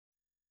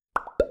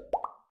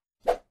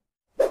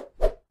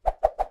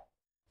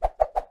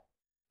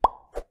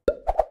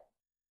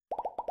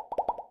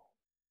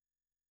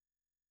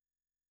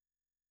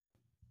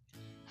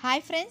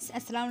Hi friends,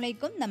 അസ്സലാമു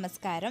അലൈക്കും,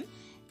 നമസ്കാരം.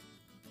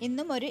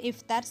 ഇന്നും ഒരു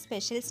ഇഫ്താർ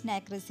സ്പെഷ്യൽ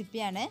സ്നാക്ക്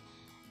റെസിപ്പിയാണ്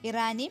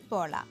ഇറാനി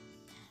പോള.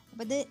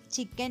 അപ്പോൾ ഇത്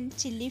ചിക്കൻ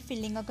ചില്ലി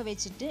ഫില്ലിംഗ് ഒക്കെ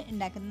വെച്ചിട്ട്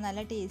ഉണ്ടാക്കുന്ന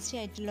നല്ല ടേസ്റ്റി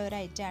ആയിട്ടുള്ള ഒരു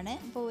ഐറ്റമാണ്.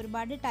 അപ്പോൾ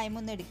ഒരുപാട്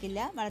ടൈമൊന്നും എടുക്കില്ല,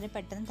 വളരെ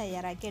പെട്ടെന്ന്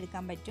തയ്യാറാക്കി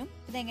എടുക്കാൻ പറ്റും.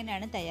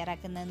 ഇതെങ്ങനെയാണ്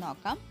തയ്യാറാക്കുന്നത്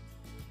നോക്കാം.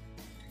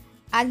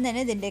 ആദ്യം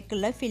തന്നെ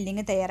ഇതിൻ്റെക്കുള്ള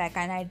ഫില്ലിങ്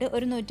തയ്യാറാക്കാനായിട്ട്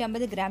ഒരു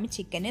 150 ഗ്രാം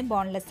ചിക്കന്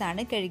ബോൺലെസ്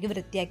ആണ്, കഴുകി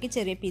വൃത്തിയാക്കി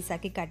ചെറിയ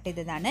പീസാക്കി കട്ട്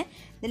ചെയ്തതാണ്.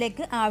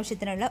 ഇതിലേക്ക്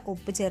ആവശ്യത്തിനുള്ള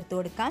ഉപ്പ് ചേർത്ത്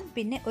കൊടുക്കാം.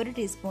 പിന്നെ 1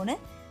 ടീസ്പൂണ്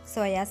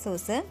സോയാ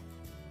സോസ്,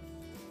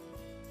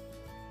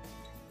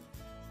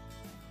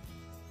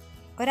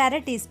 1/2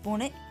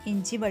 ടീസ്പൂണ്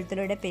ഇഞ്ചി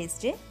വെളുത്തുള്ളിയുടെ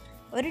പേസ്റ്റ്,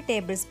 1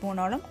 ടേബിൾ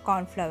സ്പൂണോളം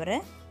കോൺഫ്ലവർ.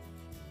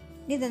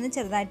 ഇനി ഇതൊന്ന്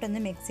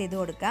ചെറുതായിട്ടൊന്ന് മിക്സ് ചെയ്ത്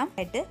കൊടുക്കാം.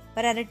 ആയിട്ട്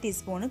 1/2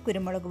 ടീസ്പൂണ്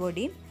കുരുമുളക്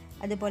പൊടിയും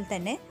അതുപോലെ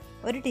തന്നെ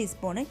 1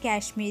 ടീസ്പൂണ്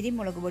കാശ്മീരി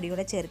മുളക് പൊടി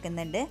കൂടെ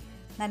ചേർക്കുന്നുണ്ട്.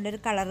 നല്ലൊരു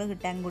കളറ്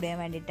കിട്ടാൻ കൂടി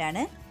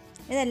വേണ്ടിയിട്ടാണ്.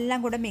 ഇതെല്ലാം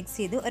കൂടെ മിക്സ്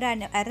ചെയ്ത് ഒരു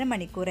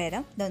അരമണിക്കൂർ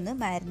നേരം ഇതൊന്ന്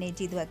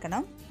മാരിനേറ്റ് ചെയ്ത്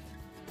വെക്കണം.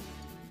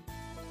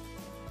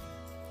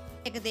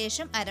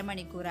 ഏകദേശം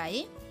അരമണിക്കൂറായി.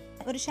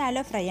 ഒരു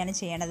ഷാലോ ഫ്രൈ ആണ്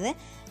ചെയ്യണത്.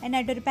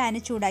 അതിനായിട്ടൊരു പാന്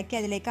ചൂടാക്കി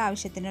അതിലേക്ക്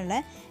ആവശ്യത്തിനുള്ള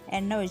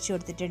എണ്ണ ഒഴിച്ചു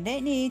കൊടുത്തിട്ടുണ്ട്.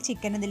 ഇനി ഈ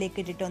ചിക്കൻ ഇതിലേക്ക്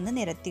ഇട്ടിട്ട് ഒന്ന്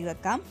നിരത്തി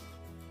വെക്കാം.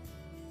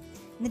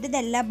 എന്നിട്ട്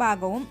ഇതെല്ലാ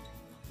ഭാഗവും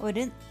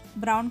ഒരു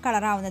ബ്രൗൺ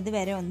കളർ ആവുന്നത്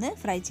വരെ ഒന്ന്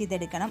ഫ്രൈ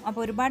ചെയ്തെടുക്കണം.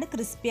 അപ്പോൾ ഒരുപാട്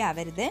ക്രിസ്പി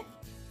ആവരുത്.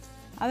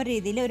 ആ ഒരു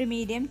രീതിയിൽ ഒരു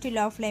മീഡിയം ടു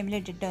ലോ ഫ്ലെയിമിൽ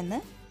ഇട്ടിട്ട് ഒന്ന്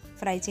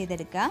ഫ്രൈ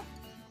ചെയ്തെടുക്കുക.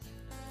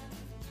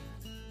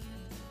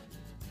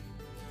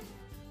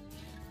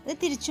 ഇത്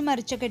തിരിച്ചു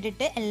മറിച്ചൊക്കെ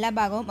ഇട്ടിട്ട് എല്ലാ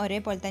ഭാഗവും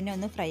ഒരേപോലെ തന്നെ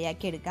ഒന്ന് ഫ്രൈ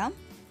ആക്കി എടുക്കാം.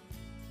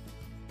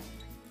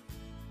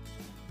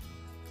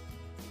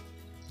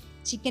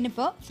 ചിക്കൻ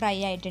ഇപ്പോൾ ഫ്രൈ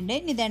ആയിട്ടുണ്ട്.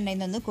 ഇനി ഇത് എണ്ണയിൽ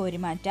നിന്നൊന്ന് കോരി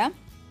മാറ്റാം.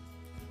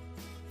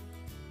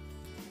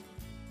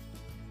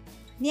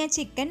 ഇനി ആ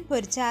ചിക്കൻ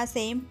പൊരിച്ച ആ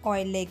സെയിം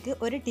ഓയിലിലേക്ക്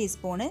 1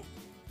 ടീസ്പൂണ്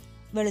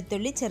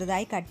വെളുത്തുള്ളി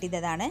ചെറുതായി കട്ട്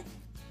ചെയ്തതാണ്.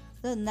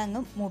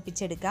 ഇതൊന്നങ്ങ്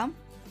മൂപ്പിച്ചെടുക്കാം.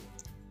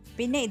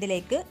 പിന്നെ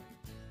ഇതിലേക്ക്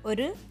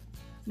ഒരു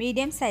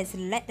മീഡിയം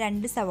സൈസിലുള്ള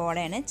 2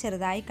 സവോളയാണ്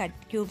ചെറുതായി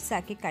ക്യൂബ്സ്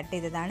ആക്കി കട്ട്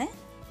ചെയ്തതാണ്.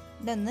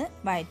 ഇതൊന്ന്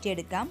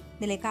വഴറ്റിയെടുക്കാം.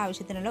 ഇതിലേക്ക്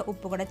ആവശ്യത്തിനുള്ള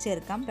ഉപ്പ് കൂടെ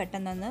ചേർക്കാം,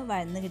 പെട്ടെന്നൊന്ന്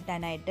വഴന്ന്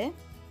കിട്ടാനായിട്ട്.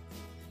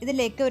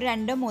 ഇതിലേക്ക് ഒരു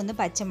 2-3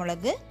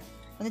 പച്ചമുളക്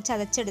ഒന്ന്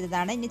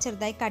ചതച്ചെടുത്തതാണ്. ഇനി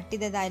ചെറുതായി കട്ട്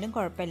ചെയ്തതായാലും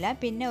കുഴപ്പമില്ല.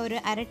 പിന്നെ ഒരു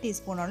 1/2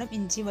 ടീസ്പൂണോളം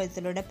ഇഞ്ചി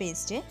വെളുത്തുള്ളിയുടെ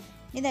പേസ്റ്റ്.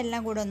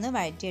 ഇതെല്ലാം കൂടെ ഒന്ന്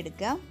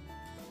വഴറ്റിയെടുക്കുക.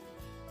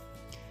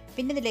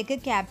 പിന്നെ ഇതിലേക്ക്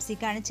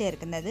ക്യാപ്സിക്കാണ്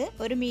ചേർക്കുന്നത്.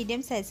 ഒരു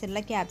മീഡിയം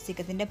സൈസിലുള്ള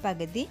ക്യാപ്സിക്കത്തിൻ്റെ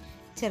പകുതി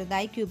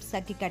ചെറുതായി ക്യൂബ്സ്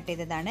ആക്കി കട്ട്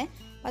ചെയ്തതാണ്.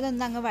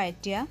 അതൊന്ന് അങ്ങ്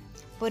വഴറ്റുക.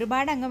 അപ്പോൾ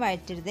ഒരുപാട് അങ്ങ്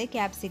വഴറ്റരുത്.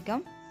 ക്യാപ്സിക്കം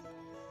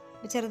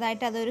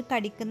ചെറുതായിട്ട് അതൊരു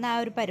കടിക്കുന്ന ആ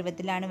ഒരു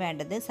പരുവത്തിലാണ്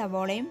വേണ്ടത്.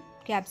 സവോളയും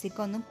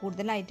ക്യാപ്സിക്കം ഒന്നും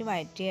കൂടുതലായിട്ട്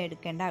വഴറ്റി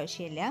എടുക്കേണ്ട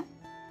ആവശ്യമില്ല.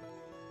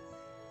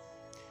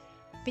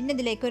 പിന്നെ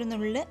ഇതിലേക്ക് ഒരു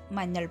നുള്ള്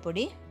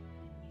മഞ്ഞൾപ്പൊടി,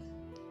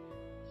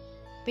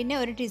 പിന്നെ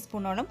 1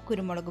 ടീസ്പൂണോളം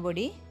കുരുമുളക്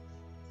പൊടി,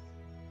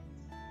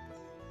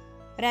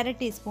 1/2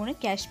 ടീസ്പൂണ്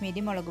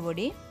കാശ്മീരി മുളക്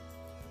പൊടി,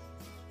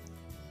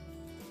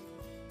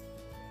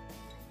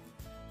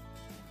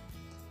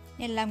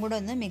 എല്ലാം കൂടെ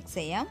ഒന്ന് മിക്സ്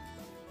ചെയ്യാം.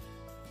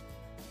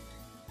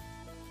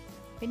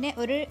 പിന്നെ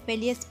ഒരു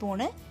വലിയ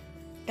സ്പൂണ്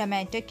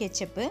ടൊമാറ്റോ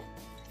കെച്ചപ്പ്,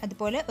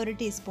 അതുപോലെ 1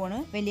 ടീസ്പൂണ്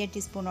വലിയ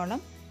ടീസ്പൂണോളം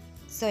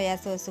സോയാ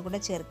സോസ് കൂടെ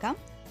ചേർക്കാം.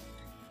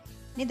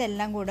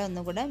 ഇതെല്ലാം കൂടെ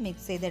ഒന്നുകൂടെ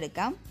മിക്സ്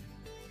ചെയ്തെടുക്കാം.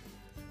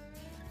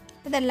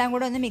 ഇതെല്ലാം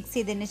കൂടെ ഒന്ന് മിക്സ്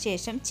ചെയ്തതിന്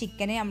ശേഷം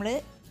ചിക്കന് നമ്മൾ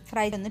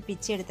ഫ്രൈ ഒന്ന്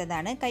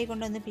പിച്ചെടുത്തതാണ്, കൈ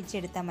കൊണ്ടൊന്ന്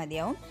പിച്ചെടുത്താൽ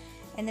മതിയാവും.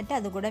 എന്നിട്ട്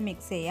അതുകൂടെ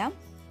മിക്സ് ചെയ്യാം.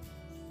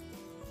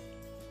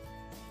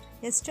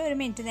 ജസ്റ്റ് 1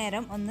 മിനിറ്റ്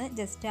നേരം ഒന്ന്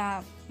ജസ്റ്റ് ആ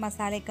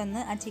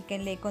മസാലയ്ക്കൊന്ന് ആ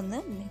ചിക്കനിലേക്കൊന്ന്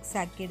മിക്സ്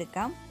ആക്കി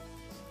എടുക്കാം.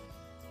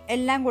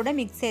 എല്ലാം കൂടെ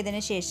മിക്സ്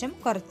ചെയ്തതിന് ശേഷം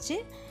കുറച്ച്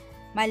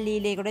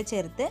മല്ലിയിലേക്ക് കൂടെ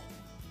ചേർത്ത്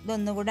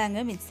ഇതൊന്നുകൂടെ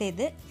അങ്ങ് മിക്സ്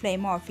ചെയ്ത്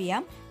ഫ്ലെയിം ഓഫ്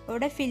ചെയ്യാം.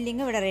 ഇവിടെ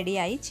ഫില്ലിങ് ഇവിടെ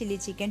റെഡിയായി, ചില്ലി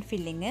ചിക്കൻ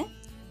ഫില്ലിങ്.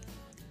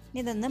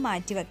 ഇതൊന്ന്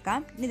മാറ്റി വെക്കാം.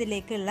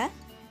 ഇതിലേക്കുള്ള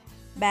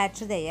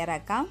ബാറ്റർ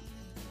തയ്യാറാക്കാം.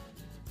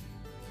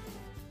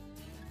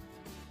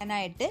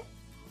 അതിനായിട്ട്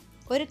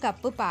 1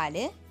 കപ്പ്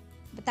പാല്,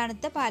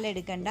 തണുത്ത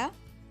പാലെടുക്കണ്ട,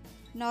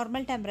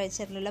 നോർമൽ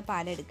ടെമ്പറേച്ചറിലുള്ള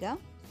പാലെടുക്കുക.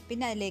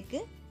 പിന്നെ അതിലേക്ക്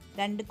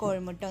 2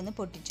 കോഴിമുട്ട ഒന്ന്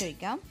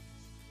പൊട്ടിച്ചൊഴിക്കാം.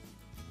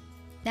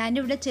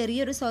 ഞാനിവിടെ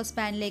ചെറിയൊരു സോസ്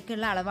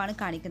പാനിലേക്കുള്ള അളവാണ്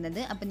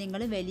കാണിക്കുന്നത്. അപ്പോൾ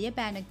നിങ്ങൾ വലിയ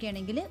പാനൊക്കെ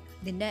ആണെങ്കിൽ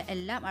ഇതിൻ്റെ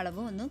എല്ലാ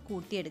അളവും ഒന്ന്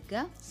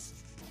കൂട്ടിയെടുക്കുക.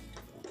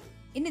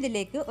 ഇനി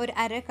ഇതിലേക്ക് ഒരു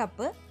 1/2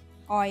 കപ്പ്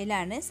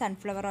ഓയിലാണ്,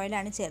 സൺഫ്ലവർ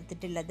ഓയിലാണ്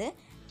ചേർത്തിട്ടുള്ളത്.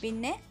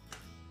 പിന്നെ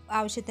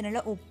ആവശ്യത്തിനുള്ള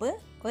ഉപ്പ്,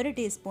 1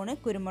 ടീസ്പൂണ്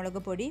കുരുമുളക്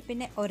പൊടി,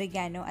 പിന്നെ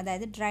ഒറിഗാനോ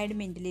അതായത് ഡ്രൈഡ്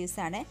മിൻറ്റ് ലീവ്സ്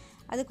ആണ്.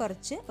 അത്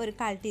കുറച്ച് ഒരു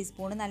 1/4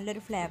 ടീസ്പൂണ്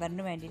നല്ലൊരു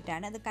ഫ്ലേവറിന്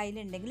വേണ്ടിയിട്ടാണ്. അത്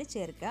കയ്യിലുണ്ടെങ്കിൽ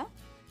ചേർക്കുക.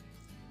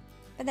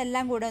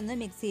 അതെല്ലാം കൂടെ ഒന്ന്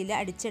മിക്സിയിൽ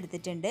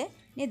അടിച്ചെടുത്തിട്ടുണ്ട്.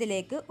 ഇനി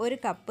ഇതിലേക്ക് 1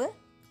 കപ്പ്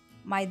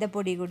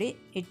മൈദപ്പൊടി കൂടി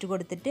ഇട്ട്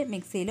കൊടുത്തിട്ട്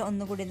മിക്സിയിൽ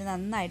ഒന്നുകൂടി ഇത്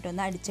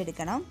നന്നായിട്ടൊന്ന്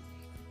അടിച്ചെടുക്കണം.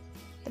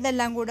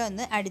 ഇതെല്ലാം കൂടെ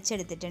ഒന്ന്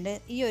അടിച്ചെടുത്തിട്ടുണ്ട്.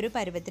 ഈ ഒരു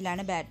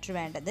പരുവത്തിലാണ് ബാറ്റർ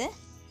വേണ്ടത്.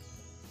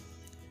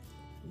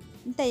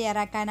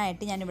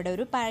 തയ്യാറാക്കാനായിട്ട് ഞാനിവിടെ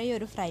ഒരു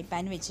പഴയൊരു ഫ്രൈ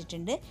പാൻ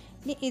വെച്ചിട്ടുണ്ട്.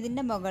 ഇനി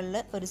ഇതിൻ്റെ മുകളിൽ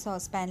ഒരു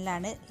സോസ്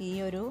പാനിലാണ് ഈ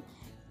ഒരു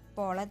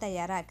പോള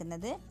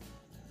തയ്യാറാക്കുന്നത്.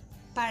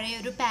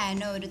 പഴയൊരു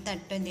പാനോ ഒരു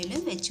തട്ടോ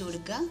എന്തെങ്കിലും വെച്ച്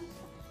കൊടുക്കുക.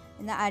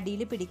 എന്നാൽ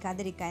അടിയിൽ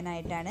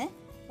പിടിക്കാതിരിക്കാനായിട്ടാണ്.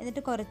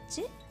 എന്നിട്ട്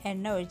കുറച്ച്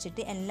എണ്ണ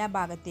ഒഴിച്ചിട്ട് എല്ലാ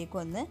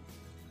ഭാഗത്തേക്കും ഒന്ന്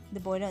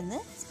ഇതുപോലെ ഒന്ന്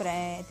സ്പ്രേ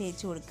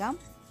തേച്ച് കൊടുക്കാം.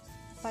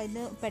 അപ്പോൾ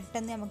ഇത്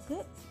പെട്ടെന്ന് നമുക്ക്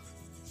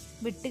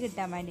വിട്ട്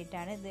കിട്ടാൻ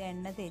വേണ്ടിയിട്ടാണ് ഇത്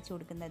എണ്ണ തേച്ച്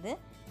കൊടുക്കുന്നത്.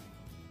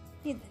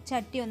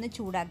 ചട്ടി ഒന്ന്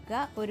ചൂടാക്കുക.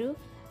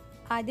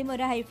 ആദ്യം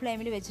ഒരു ഹൈ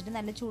ഫ്ലെയിമിൽ വെച്ചിട്ട്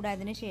നല്ല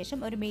ചൂടായതിനു ശേഷം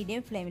ഒരു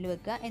മീഡിയം ഫ്ലെയിമിൽ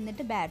വെക്കുക.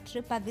 എന്നിട്ട്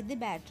പകുതി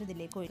ബാറ്റർ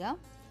ഇതിലേക്ക് ഒഴിക്കുക.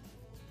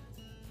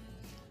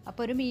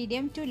 അപ്പോൾ ഒരു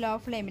മീഡിയം ടു ലോ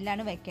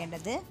ഫ്ലെയിമിലാണ്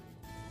വെക്കേണ്ടത്.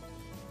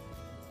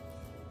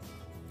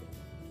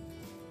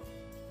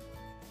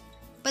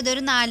 അപ്പോൾ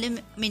ഇതൊരു 4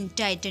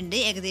 മിനിറ്റ് ആയിട്ടുണ്ട്.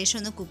 ഏകദേശം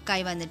ഒന്ന്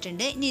കുക്കായി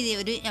വന്നിട്ടുണ്ട്. ഇനി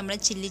ഇത് നമ്മുടെ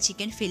ചില്ലി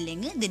ചിക്കൻ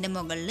ഫില്ലിങ് ഇതിൻ്റെ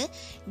മുകളിൽ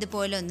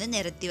ഇതുപോലെ ഒന്ന്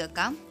നിരത്തി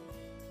വെക്കാം.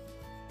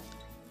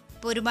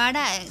 അപ്പോൾ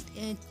ഒരുപാട്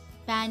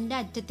പാനിൻ്റെ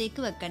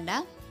അറ്റത്തേക്ക് വെക്കണ്ട,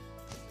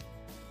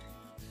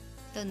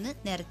 ഇതൊന്ന്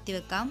നിരത്തി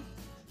വെക്കാം.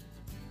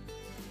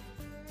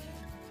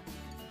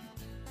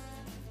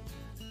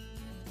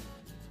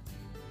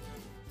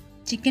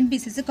 ചിക്കൻ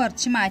പീസസ്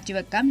കുറച്ച് മാറ്റി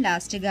വെക്കാം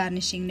ലാസ്റ്റ്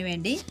ഗാർണിഷിങ്ങിന്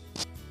വേണ്ടി.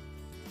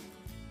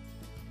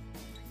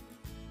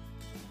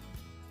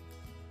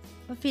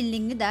 അപ്പോൾ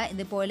ഫില്ലിങ്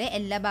ഇതുപോലെ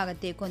എല്ലാ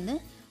ഭാഗത്തേക്കും ഒന്ന്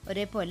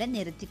ഒരേപോലെ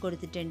നിരത്തി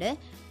കൊടുത്തിട്ടുണ്ട്.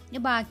 ഇനി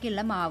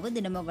ബാക്കിയുള്ള മാവ്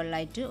ഇതിന്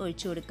മുകളിലായിട്ട്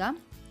ഒഴിച്ചു കൊടുക്കാം.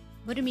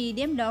 ഒരു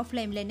മീഡിയം ലോ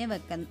ഫ്ലെയിമിൽ തന്നെ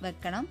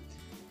വെക്കണം,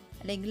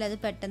 അല്ലെങ്കിൽ അത്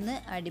പെട്ടെന്ന്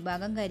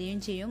അടിഭാഗം കരിയും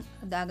ചെയ്യും,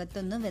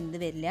 അകത്തൊന്നും വെന്ത്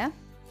വരില്ല.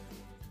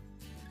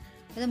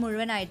 അത്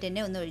മുഴുവനായിട്ട്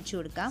തന്നെ ഒന്ന് ഒഴിച്ചു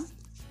കൊടുക്കാം.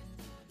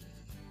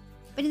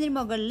 പിന്നെ ഇതിന്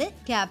മുകളിൽ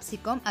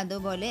ക്യാപ്സിക്കം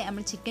അതുപോലെ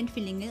നമ്മൾ ചിക്കൻ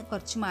ഫില്ലിങ്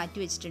കുറച്ച് മാറ്റി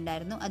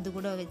വെച്ചിട്ടുണ്ടായിരുന്നു,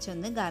 അതുകൂടെ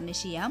വെച്ചൊന്ന്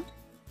ഗാർണിഷ് ചെയ്യാം.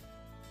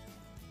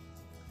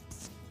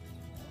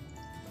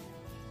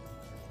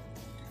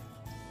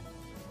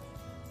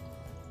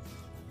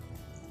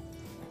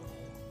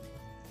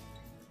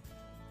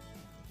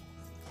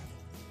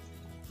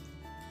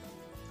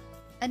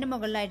 അതിൻ്റെ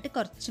മുകളിലായിട്ട്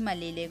കുറച്ച്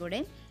മല്ലിയില കൂടെ.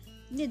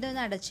 ഇനി ഇതൊന്ന്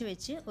അടച്ച്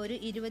വെച്ച് ഒരു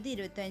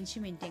 20-25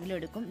 മിനിറ്റെങ്കിലും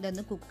എടുക്കും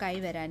ഇതൊന്ന് കുക്കായി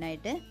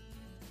വരാനായിട്ട്.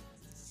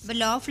 അപ്പോൾ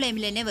ലോ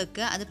ഫ്ലെയിമിൽ തന്നെ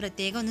വെക്കുക, അത്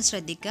പ്രത്യേകം ഒന്ന്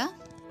ശ്രദ്ധിക്കുക.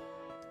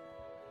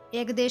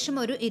 ഏകദേശം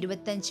ഒരു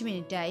 25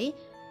 മിനിറ്റായി.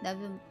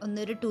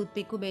 ഒന്നൊരു ടൂത്ത്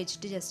പിക്ക്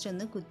ഉപയോഗിച്ചിട്ട് ജസ്റ്റ്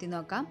ഒന്ന് കുത്തി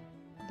നോക്കാം.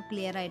 അപ്പോൾ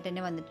ക്ലിയർ ആയിട്ട്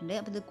തന്നെ വന്നിട്ടുണ്ട്.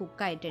 അപ്പോൾ ഇത്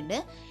കുക്കായിട്ടുണ്ട്.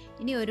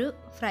 ഇനി ഒരു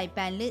ഫ്രൈ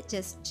പാനിൽ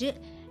ജസ്റ്റ്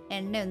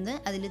എണ്ണ ഒന്ന്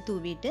അതിൽ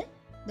തൂവിയിട്ട്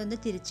ഇതൊന്ന്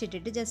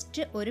തിരിച്ചിട്ടിട്ട്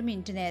ജസ്റ്റ് 1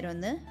 മിനിറ്റ് നേരം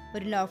ഒന്ന്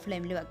ഒരു ലോ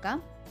ഫ്ലെയിമിൽ വെക്കാം.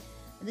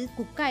 അത്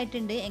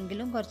കുക്കായിട്ടുണ്ട്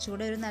എങ്കിലും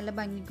കുറച്ചുകൂടെ ഒരു നല്ല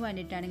ഭംഗിക്ക്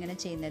വേണ്ടിയിട്ടാണ് ഇങ്ങനെ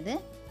ചെയ്യുന്നത്.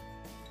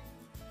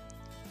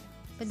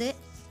 അപ്പോൾ ഇത്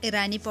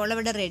ഇറാനി പോള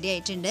ഇവിടെ റെഡി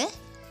ആയിട്ടുണ്ട്.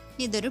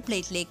 ഇതൊരു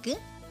പ്ലേറ്റിലേക്ക്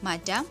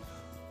മാറ്റാം.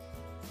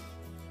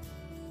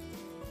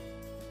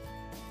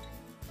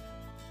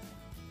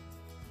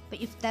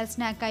 അപ്പോൾ ഇഫ്താർ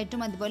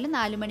സ്നാക്കായിട്ടും അതുപോലെ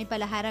 4 മണി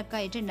പലഹാരമൊക്കെ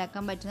ആയിട്ട്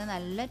ഉണ്ടാക്കാൻ പറ്റുന്ന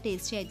നല്ല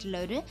ടേസ്റ്റി ആയിട്ടുള്ള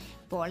ഒരു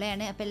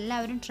പോളയാണ്. അപ്പോൾ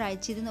എല്ലാവരും ട്രൈ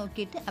ചെയ്ത്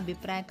നോക്കിയിട്ട്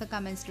അഭിപ്രായമൊക്കെ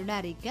കമൻസിലൂടെ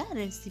അറിയിക്കുക.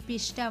 റെസിപ്പി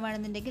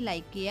ഇഷ്ടമാണെന്നുണ്ടെങ്കിൽ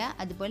ലൈക്ക് ചെയ്യുക,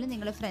 അതുപോലെ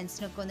നിങ്ങളുടെ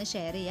ഫ്രണ്ട്സിനൊക്കെ ഒന്ന്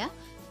ഷെയർ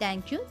ചെയ്യുക.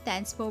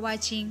 Thanks for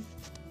watching.